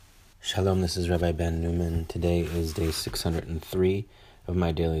Shalom, this is Rabbi Ben Newman. Today is day 603 of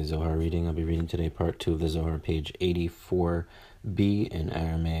my daily Zohar reading. I'll be reading today part 2 of the Zohar, page 84b in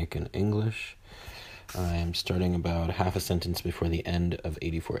Aramaic and English. I am starting about half a sentence before the end of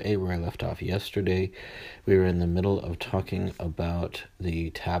 84a, where I left off yesterday. We were in the middle of talking about the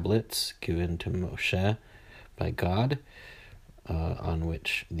tablets given to Moshe by God, on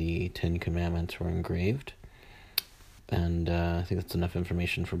which the Ten Commandments were engraved. And I think that's enough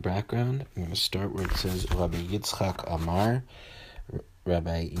information for background. I'm going to start where it says, Rabbi Yitzchak Amar.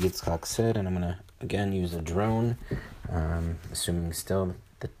 Rabbi Yitzchak said, and I'm going to, again, use a drone, assuming still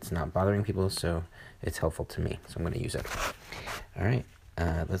that's not bothering people, so it's helpful to me. So I'm going to use it. All right,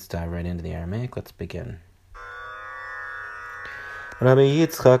 let's dive right into the Aramaic. Let's begin. Rabbi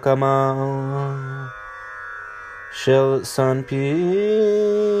Yitzchak Amar. Shel San Pinon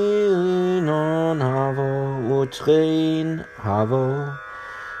havo, Utrein havo,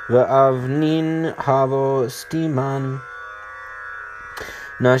 Ve'avnin havo stiman.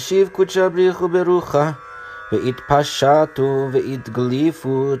 Nashiv kuchabrichu berucha, Ve'itpashatu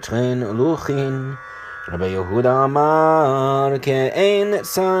ve'itglifu trein luchin. Rabbi Yehuda Amar, Ke'ein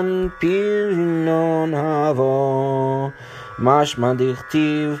San Pinon havo, Mashma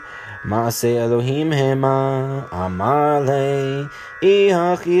dichtiv, Maaseh Elohim hema, Amar lei,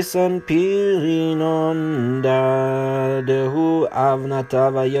 Ihachi San Pirinon da, Dehu avnata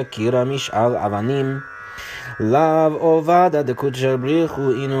vayakira mish'al avanim, Lav ovada de kutsher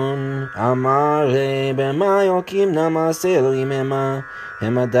brichu inon, Amar lei, Bema yokim na Maaseh Elohim hema,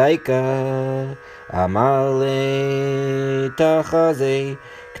 Hema daika, Amar lei, Tachazei,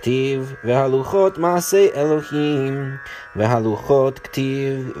 כתיב, והלוחות מעשי אלוהים, והלוחות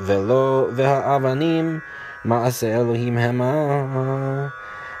כתיב, ולא, והאבנים מעשי אלוהים המה.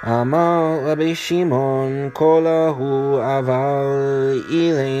 אמר רבי שמעון, כל ההוא אבל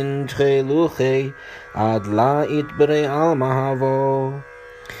אילן תחילוכי, עד לה יתברי על מהבו.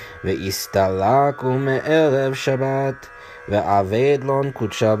 והסתלק ומערב שבת, ועבד לון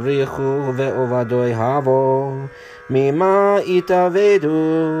קודשה בריחו, ועובדוי הבו. ממה יתעבדו?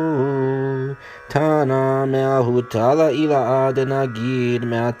 תנא מההותה לעילה דנגיד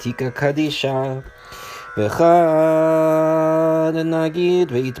מעתיקה קדישה, וחד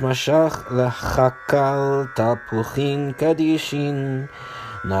נגיד ויתמשך לחקל תפוחין קדישין,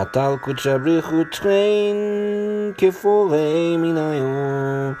 נטל קודשה בריחו טרין כפורי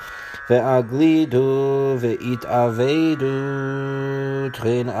מניו, ואגלידו ויתעבדו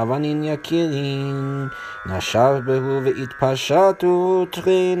טרין אבנין יקירין, נשב בהו והתפשטו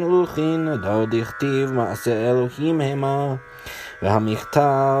טרין לוחין, דו דכתיב מעשה אלוהים המה,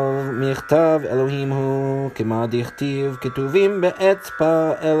 והמכתב אלוהים הוא, כמה דכתיב כתובים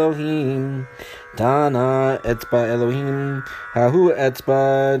באצבע אלוהים. תנא אצבע אלוהים, ההוא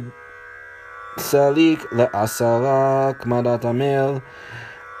אצבע סליק לעשרה, כמדת המל,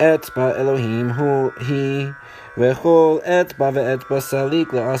 אצבע אלוהים היא, וכל אצבע ואצבע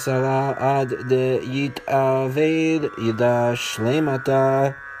סליק לעשרה, עד יתעבד ידע שלמתה.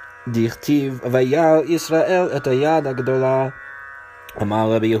 דכתיב ויעל ישראל את היד הגדולה.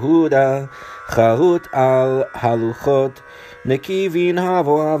 אמר רבי יהודה, חרוט על הלוחות, נקיבין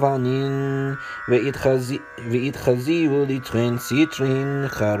הבו אבנין, והתחזירו לטרין סיטרין,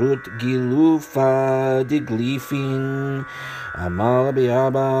 חרוט גילופה דגליפין. אמר רבי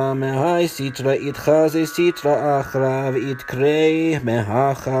אבא, מהי סיטרא יתחזי סיטרא אחרא, ויתקרא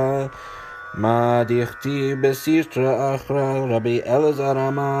מהכה. מה דכתיב בסיטרא אחרא? רבי אלעזר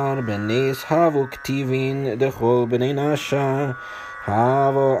אמר, בנס הבו כתיבין דכל בני נשה,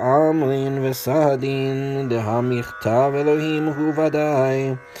 הבו עמרין וסהדין, דהמכתב אלוהים הוא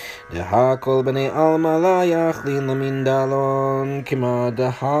ודאי, דהכל בני עלמא לה יכלין למנדלון, כמה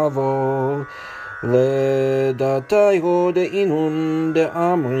דהבו לדעתי הוא דאינון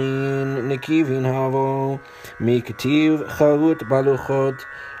דאמרין, נקיבין הבו, מכתיב חרוט בלוחות,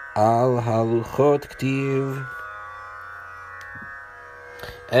 על הלוחות כתיב.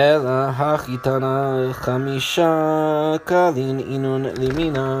 אלא החיתנה 5 קלין אינון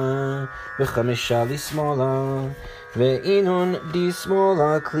לימינה, ו5 לשמאלה, ואינון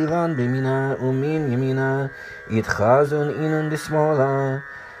דשמאלה כלילן במינה, ומן ימינה יתחזון אינון דשמאלה,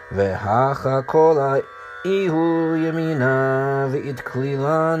 והכה קולה איהו ימינה,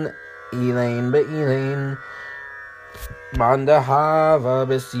 ויתכלילן אילן באילן, מן דהבה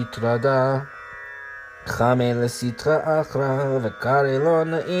בסיטרא דה, חמי לסיטרא אחרא,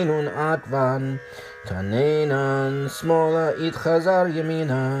 וקרלון אינון עטבן, תנינן שמאלה יתחזר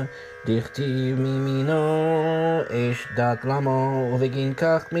ימינה, דכתיב מימינו אש דת למו, ובגין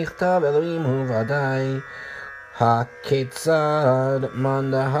כך מכתב אלוהים הוא ודאי, Haketzad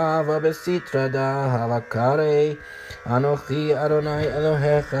manda hava besitra da hava kare Anochi Adonai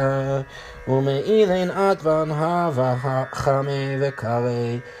Elohecha Ume'ilein atvan hava chame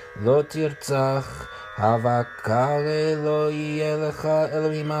vekare Lo tirtzach hava kare lo yeh lecha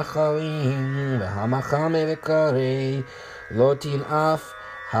Elohim acharim V'hama chame vekare Lo tin'af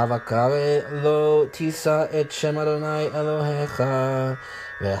hava kare lo tisa et shem Adonai Elohecha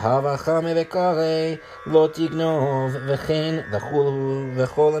V'hava chame vekare lo tignov v'chein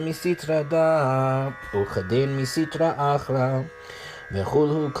v'chol misitra da u'chaden misitra achra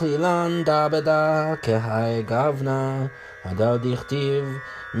v'chol klilan da beda kehai gavna hadal dichtiv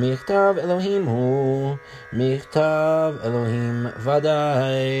michtav Elohim hu michtav Elohim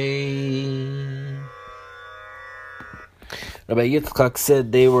vadai. Rabbi Yitzchak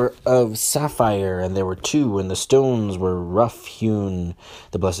said they were of sapphire, and there were two, and the stones were rough-hewn.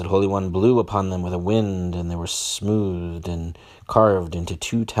 The Blessed Holy One blew upon them with a wind, and they were smoothed and carved into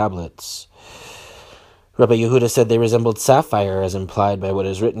two tablets. Rabbi Yehuda said they resembled sapphire, as implied by what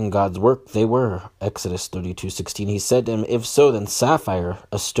is written, God's work they were. Exodus 32:16. He said to him, if so, then sapphire,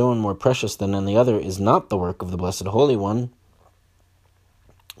 a stone more precious than any other, is not the work of the Blessed Holy One.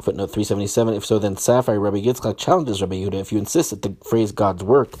 Footnote 377, if so, then sapphire. Rabbi Yitzchak challenges Rabbi Yehuda, if you insist that the phrase God's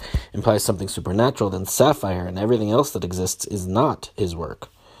work implies something supernatural, then sapphire and everything else that exists is not his work.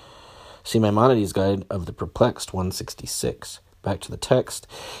 See Maimonides' Guide of the Perplexed, 166. Back to the text.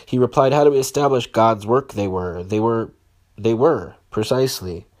 He replied, how do we establish God's work they were? They were,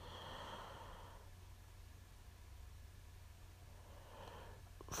 precisely.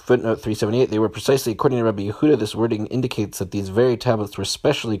 Footnote 378, they were precisely, according to Rabbi Yehuda, this wording indicates that these very tablets were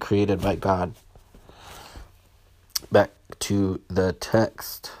specially created by God. Back to the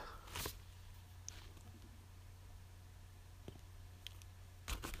text.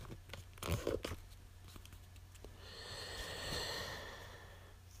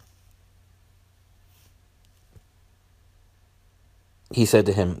 He said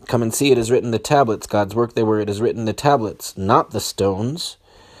to him, come and see, it is written the tablets, God's work they were, it is written the tablets, not the stones.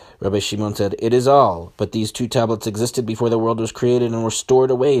 Rabbi Shimon said, it is all, but these two tablets existed before the world was created and were stored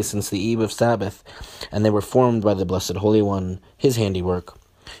away since the eve of Sabbath, and they were formed by the Blessed Holy One, his handiwork.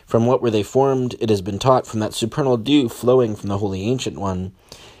 From what were they formed? It has been taught from that supernal dew flowing from the Holy Ancient One.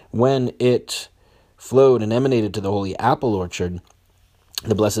 When it flowed and emanated to the holy apple orchard,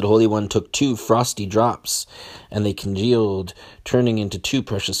 the Blessed Holy One took two frosty drops, and they congealed, turning into two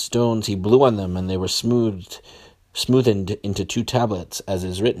precious stones. He blew on them, and they were smoothed into two tablets, as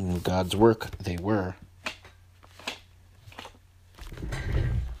is written, God's work they were.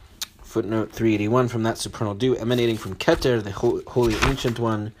 Footnote 381, from that supernal dew emanating from Keter, the Holy Ancient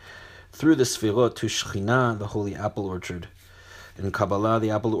One, through the Sfirot to Shekhinah, the holy apple orchard. In Kabbalah,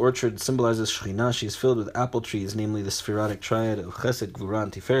 the apple orchard symbolizes Shekhinah. She is filled with apple trees, namely the Sephirotic triad of Chesed, Gvurah,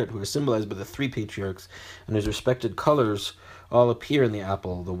 and Tiferet, who are symbolized by the three patriarchs, and whose respected colors all appear in the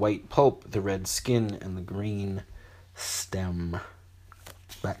apple, the white pulp, the red skin, and the green stem.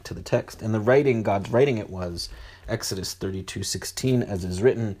 Back to the text. And the writing, God's writing it was, Exodus 32:16, as is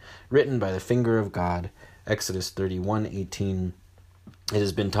written by the finger of God. Exodus 31:18. It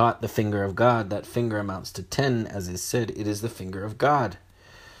has been taught the finger of God. That finger amounts to 10, as is said, it is the finger of God.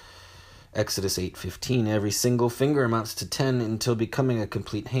 Exodus 8:15. Every single finger amounts to 10 until becoming a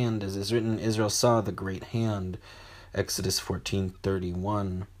complete hand, as is written, Israel saw the great hand. Exodus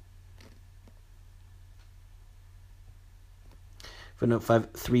 14:31. Footnote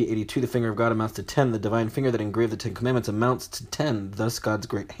 382, the finger of God amounts to 10. The divine finger that engraved the Ten Commandments amounts to 10. Thus, God's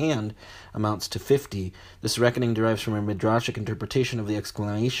great hand amounts to 50. This reckoning derives from a midrashic interpretation of the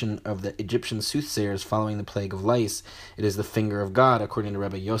exclamation of the Egyptian soothsayers following the plague of lice. It is the finger of God. According to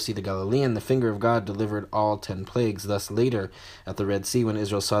Rabbi Yossi the Galilean, the finger of God delivered all 10 plagues. Thus, later, at the Red Sea, when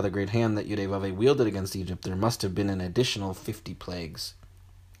Israel saw the great hand that Yudevave wielded against Egypt, there must have been an additional 50 plagues.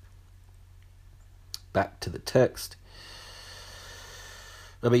 Back to the text.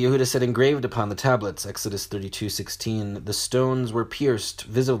 Rabbi Yehuda said, engraved upon the tablets, Exodus 32:16, the stones were pierced,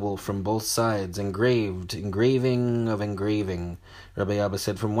 visible from both sides, engraved, engraving of engraving. Rabbi Abba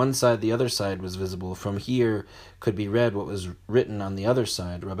said, from one side the other side was visible. From here could be read what was written on the other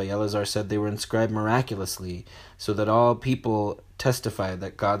side. Rabbi Elazar said they were inscribed miraculously, so that all people testified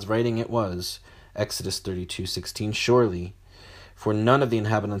that God's writing it was. Exodus 32:16, surely, for none of the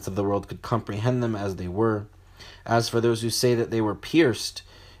inhabitants of the world could comprehend them as they were. As for those who say that they were pierced,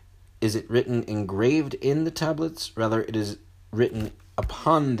 is it written engraved in the tablets? Rather, it is written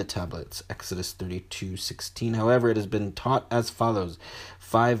upon the tablets, Exodus 32:16. However, it has been taught as follows.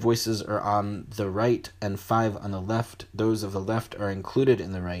 5 voices are on the right and 5 on the left. Those of the left are included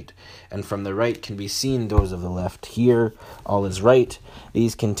in the right, and from the right can be seen those of the left. Here, all is right.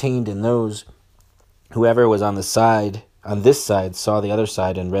 These contained in those. Whoever was on this side saw the other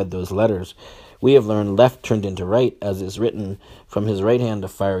side and read those letters. We have learned left turned into right, as is written, from his right hand a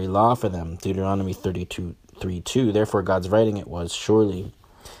fiery law for them, Deuteronomy 32:3-2. Therefore God's writing it was, surely.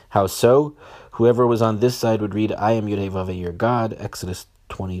 How so? Whoever was on this side would read, I am Yudevave, your God, Exodus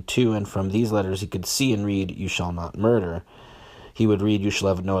 22, and from these letters he could see and read, you shall not murder. He would read, you shall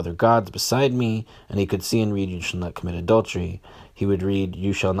have no other gods beside me, and he could see and read, you shall not commit adultery. He would read,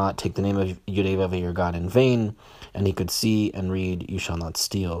 you shall not take the name of Yudevave, your God, in vain, and he could see and read, you shall not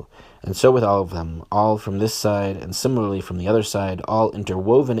steal. And so with all of them, all from this side, and similarly from the other side, all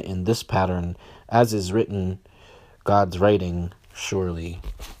interwoven in this pattern, as is written, God's writing, surely.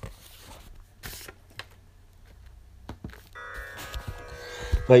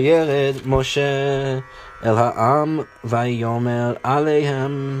 Vayered Moshe el ha'am vayomer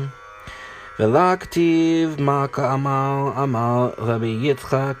aleihem ולהכתיב מה כאמר רבי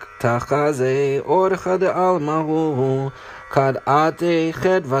יצחק תחזה אורך דעלמא הוא כד עתי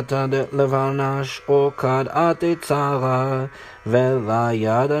חדוותא לבנש או כד עתי צרה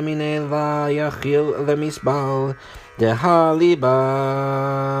וליד מיני ליחיל למסבל דהליבה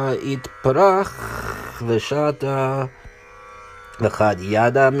יתפרח לשעתה וכד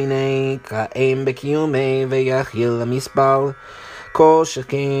ידה מיני קיים בקיומי ויחיל למסבל כל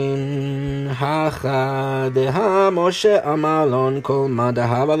שכן החדה משה אמלון כל מה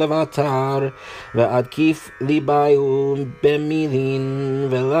דהבה לבטר ועד כיף ליבאו במילין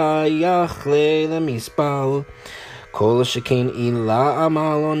ולא יחלה למספל כל שכן אילה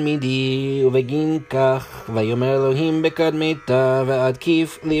אמלון מידי ובגין כך ויאמר אלוהים בקדמתה ועד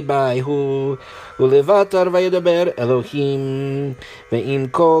כיף ליבאו ולבטר וידבר אלוהים ואם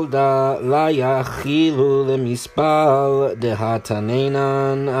כל דה לא יחילו למספל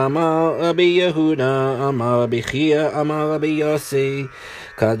דהתנינן אמר רבי יהודה אמר רבי חייא אמר רבי יוסי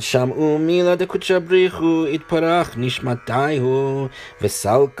כד שמעו מילה דקודשא בריחו התפרח נשמתיהו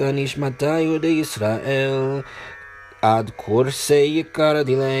וסלקה נשמתיהו דישראל עד קורסי יקר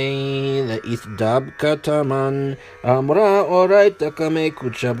דילי להתדב כתמן אמרה אורייתא קמי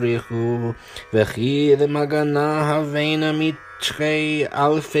קודשא בריחו וכי למגנה הווינה מתשכי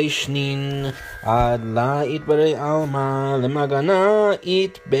אלפי שנין עד לה יתברי עלמא למגנה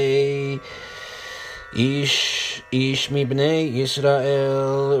יתבי איש מבני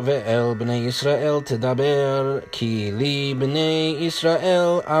ישראל ואל בני ישראל תדבר כי לי בני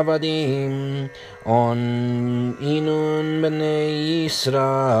ישראל עבדים on inun bnei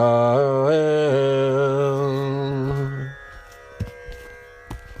Yisrael.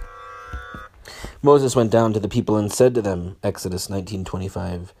 Moses went down to the people and said to them, Exodus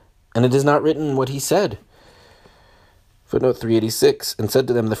 19:25, and it is not written what he said. Footnote 386, and said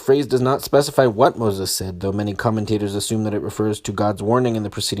to them, the phrase does not specify what Moses said, though many commentators assume that it refers to God's warning in the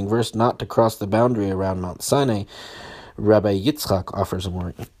preceding verse not to cross the boundary around Mount Sinai. Rabbi Yitzchak offers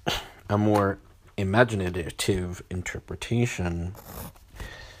a more imaginative interpretation.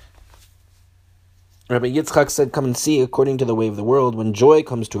 Rabbi Yitzchak said, come and see, according to the way of the world, when joy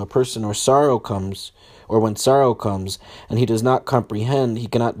comes to a person or when sorrow comes, and he does not comprehend, he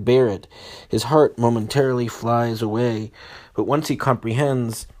cannot bear it. His heart momentarily flies away, but once he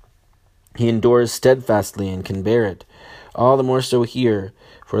comprehends, he endures steadfastly and can bear it. All the more so here,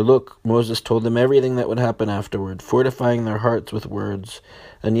 for look, Moses told them everything that would happen afterward, fortifying their hearts with words,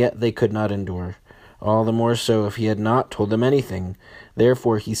 and yet they could not endure. All the more so if he had not told them anything.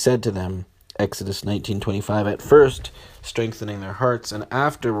 Therefore he said to them, Exodus 19:25, at first strengthening their hearts, and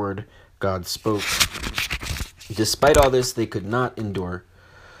afterward God spoke. Despite all this, they could not endure.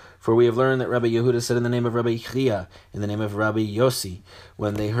 For we have learned that Rabbi Yehuda said in the name of Rabbi Chiya, in the name of Rabbi Yossi,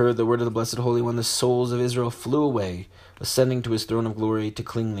 when they heard the word of the Blessed Holy One, the souls of Israel flew away, ascending to his throne of glory to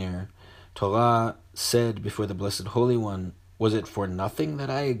cling there. Torah said before the Blessed Holy One, was it for nothing that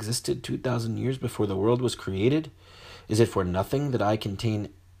I existed 2,000 years before the world was created? Is it for nothing that I contain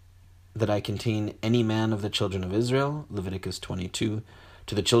any man of the children of Israel? Leviticus 22.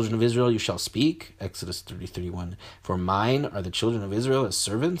 To the children of Israel you shall speak, Exodus 30:31. For mine are the children of Israel as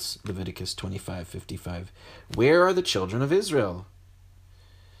servants, Leviticus 25:55. Where are the children of Israel?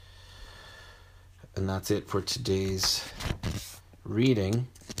 And that's it for today's reading.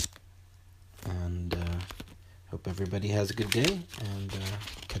 And hope everybody has a good day, and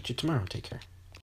catch you tomorrow. Take care.